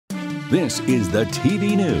This is the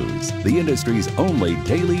TV News, the industry's only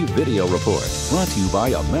daily video report, brought to you by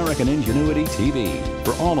American Ingenuity TV.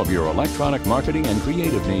 For all of your electronic marketing and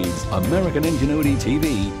creative needs, American Ingenuity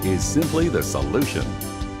TV is simply the solution.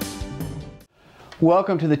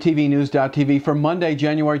 Welcome to the TV News.TV for Monday,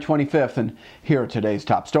 January 25th, and here are today's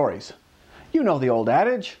top stories. You know the old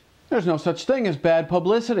adage, there's no such thing as bad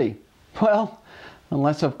publicity. Well,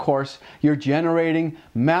 unless, of course, you're generating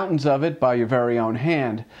mountains of it by your very own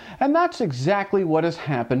hand. And that's exactly what has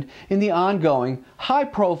happened in the ongoing,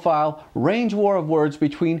 high-profile range war of words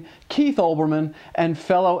between Keith Olbermann and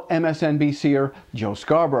fellow MSNBCer Joe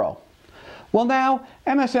Scarborough. Well, now,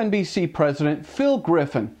 MSNBC President Phil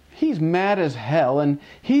Griffin, he's mad as hell, and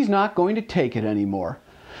he's not going to take it anymore.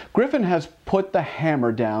 Griffin has put the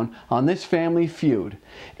hammer down on this family feud,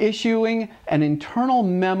 issuing an internal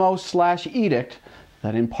memo/edict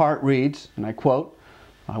that in part reads, and I quote,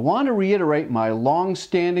 "I want to reiterate my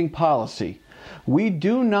long-standing policy. We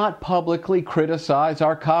do not publicly criticize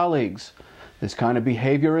our colleagues. This kind of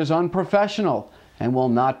behavior is unprofessional and will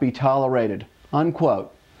not be tolerated,"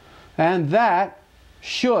 unquote. And that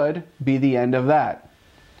should be the end of that.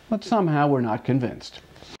 But somehow we're not convinced.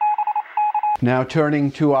 Now turning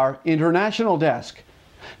to our international desk.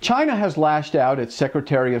 China has lashed out at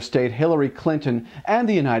Secretary of State Hillary Clinton and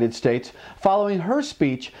the United States following her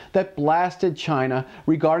speech that blasted China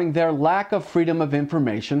regarding their lack of freedom of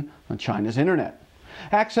information on China's internet.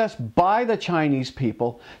 Access by the Chinese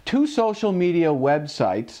people to social media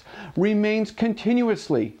websites remains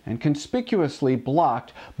continuously and conspicuously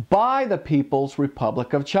blocked by the People's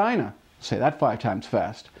Republic of China. Say that 5 times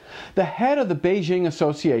fast. The head of the Beijing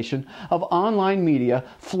Association of Online Media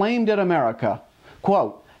flamed at America.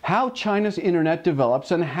 Quote, "How China's internet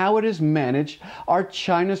develops and how it is managed are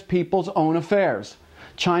China's people's own affairs.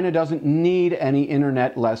 China doesn't need any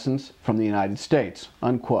internet lessons from the United States,"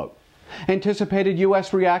 unquote. Anticipated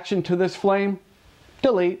U.S. reaction to this flame?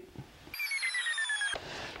 Delete.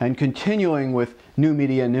 And continuing with new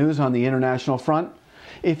media news on the international front,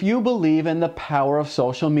 if you believe in the power of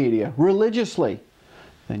social media religiously,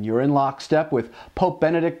 then you're in lockstep with Pope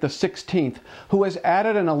Benedict XVI, who has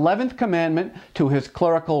added an 11th commandment to his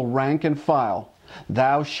clerical rank and file.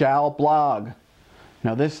 Thou shalt blog.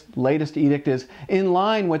 Now this latest edict is in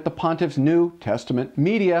line with the Pontiff's New Testament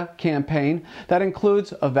media campaign that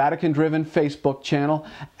includes a Vatican-driven Facebook channel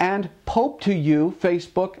and Pope to You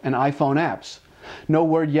Facebook and iPhone apps. No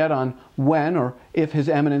word yet on when or if His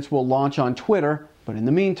Eminence will launch on Twitter, but in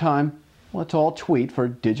the meantime, let's all tweet for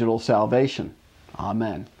digital salvation.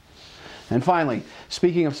 Amen. And finally,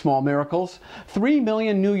 speaking of small miracles, 3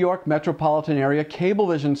 million New York metropolitan area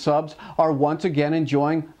Cablevision subs are once again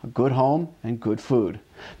enjoying a good home and good food.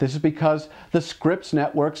 This is because the Scripps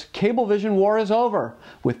network's Cablevision war is over,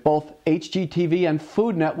 with both HGTV and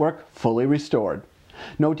Food Network fully restored.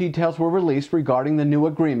 No details were released regarding the new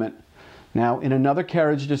agreement. Now, in another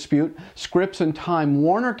carriage dispute, Scripps and Time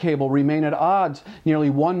Warner Cable remain at odds nearly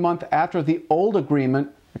 1 month after the old agreement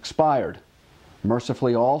expired.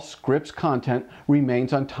 Mercifully, all Scripps content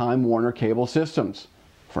remains on Time Warner Cable systems,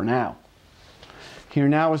 for now. Here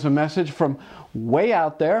now is a message from way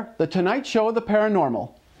out there, The Tonight Show of the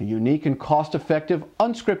Paranormal, a unique and cost-effective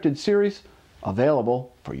unscripted series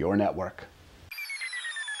available for your network.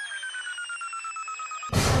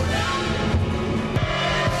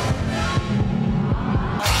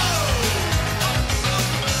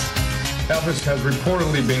 Elvis has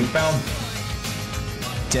reportedly been found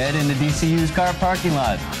dead in the DC used car parking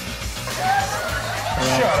lot.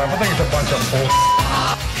 Shut up, I think it's a bunch of bull.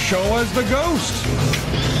 Show us the ghost.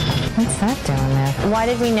 What's that doing there? Why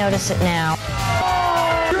did we notice it now?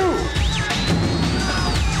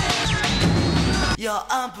 You're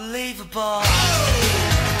unbelievable.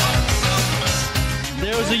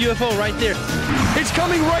 There was a UFO right there. It's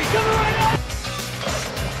coming right now.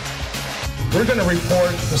 We're going to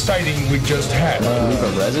report the sighting we just had. Leave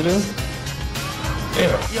a residue?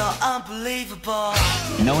 Yeah. You're unbelievable.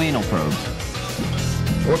 No anal probes.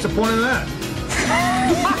 What's the point of that?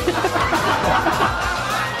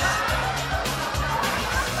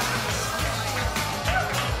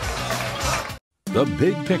 The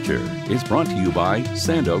Big Picture is brought to you by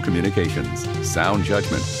Sando Communications. Sound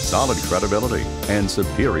judgment, solid credibility, and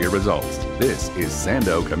superior results. This is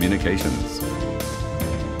Sando Communications.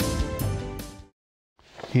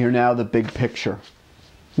 Here now, the big picture.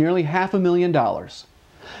 Nearly $500,000.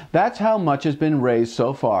 That's how much has been raised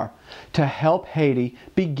so far to help Haiti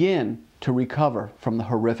begin to recover from the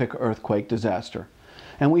horrific earthquake disaster.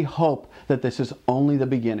 And we hope that this is only the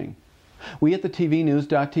beginning. We at the TV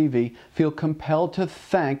News.TV feel compelled to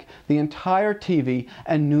thank the entire TV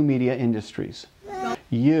and new media industries.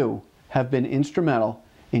 You have been instrumental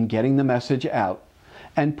in getting the message out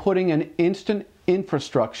and putting an instant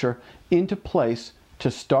infrastructure into place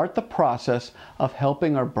to start the process of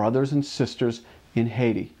helping our brothers and sisters in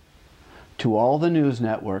Haiti. To all the news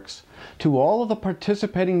networks, to all of the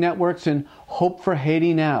participating networks in Hope for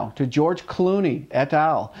Haiti Now, to George Clooney et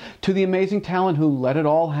al., to the amazing talent who let it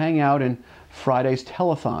all hang out in Friday's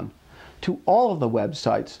telethon, to all of the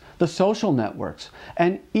websites, the social networks,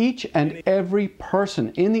 and each and every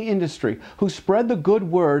person in the industry who spread the good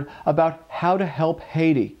word about how to help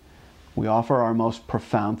Haiti, we offer our most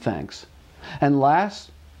profound thanks. And last,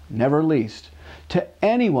 never least, to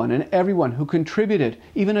anyone and everyone who contributed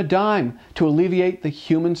even a dime to alleviate the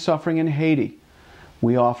human suffering in Haiti,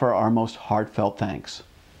 we offer our most heartfelt thanks.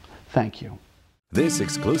 Thank you. This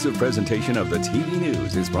exclusive presentation of the TV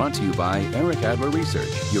News is brought to you by Eric Adler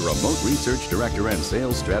Research, your remote research director and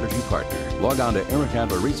sales strategy partner. Log on to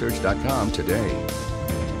ericadlerresearch.com today.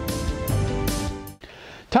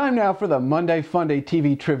 Time now for the Monday Funday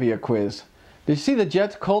TV Trivia Quiz. Did you see the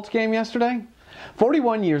Jets-Colts game yesterday?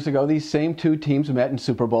 41 years ago, these same two teams met in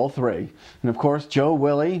Super Bowl III. And of course, Joe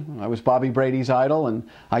Willie, I was Bobby Brady's idol, and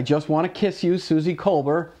I Just Want to Kiss You, Susie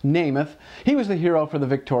Colbert, Namath, he was the hero for the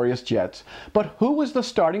victorious Jets. But who was the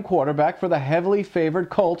starting quarterback for the heavily favored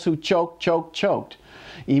Colts who choked?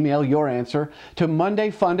 Email your answer to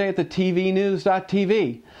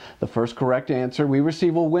mondayfunday@thetvnews.tv. The first correct answer we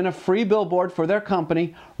receive will win a free billboard for their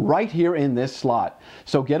company right here in this slot.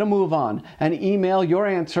 So get a move on and email your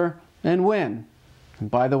answer and win.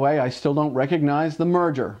 And by the way, I still don't recognize the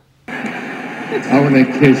merger. I want to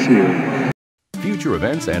kiss you. Future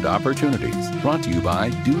events and opportunities brought to you by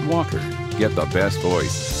Dude Walker. Get the best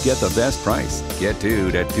voice, get the best price. Get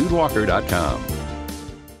Dude at dudewalker.com.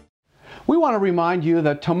 We want to remind you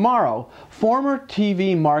that tomorrow, former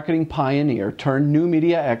TV marketing pioneer turned new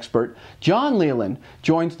media expert John Leland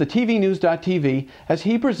joins the tvnews.tv as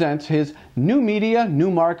he presents his New Media, New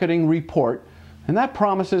Marketing report, and that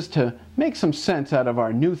promises to make some sense out of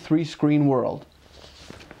our new 3-screen world.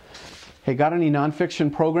 Hey, got any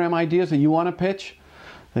nonfiction program ideas that you want to pitch?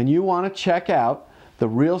 Then you want to check out the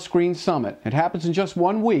Real Screen Summit. It happens in just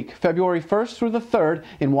 1 week, February 1st through the 3rd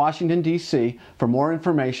in Washington, D.C. For more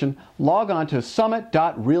information, log on to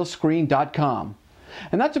summit.realscreen.com.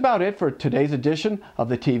 And that's about it for today's edition of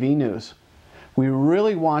the TV News. We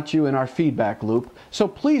really want you in our feedback loop, so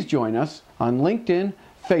please join us on LinkedIn,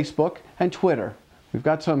 Facebook, and Twitter. We've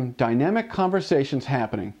got some dynamic conversations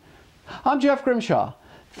happening. I'm Jeff Grimshaw.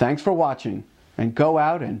 Thanks for watching, and go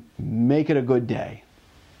out and make it a good day.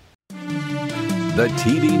 The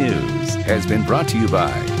TV News has been brought to you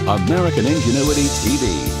by American Ingenuity TV.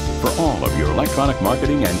 For all of your electronic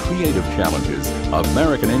marketing and creative challenges,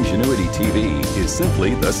 American Ingenuity TV is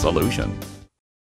simply the solution.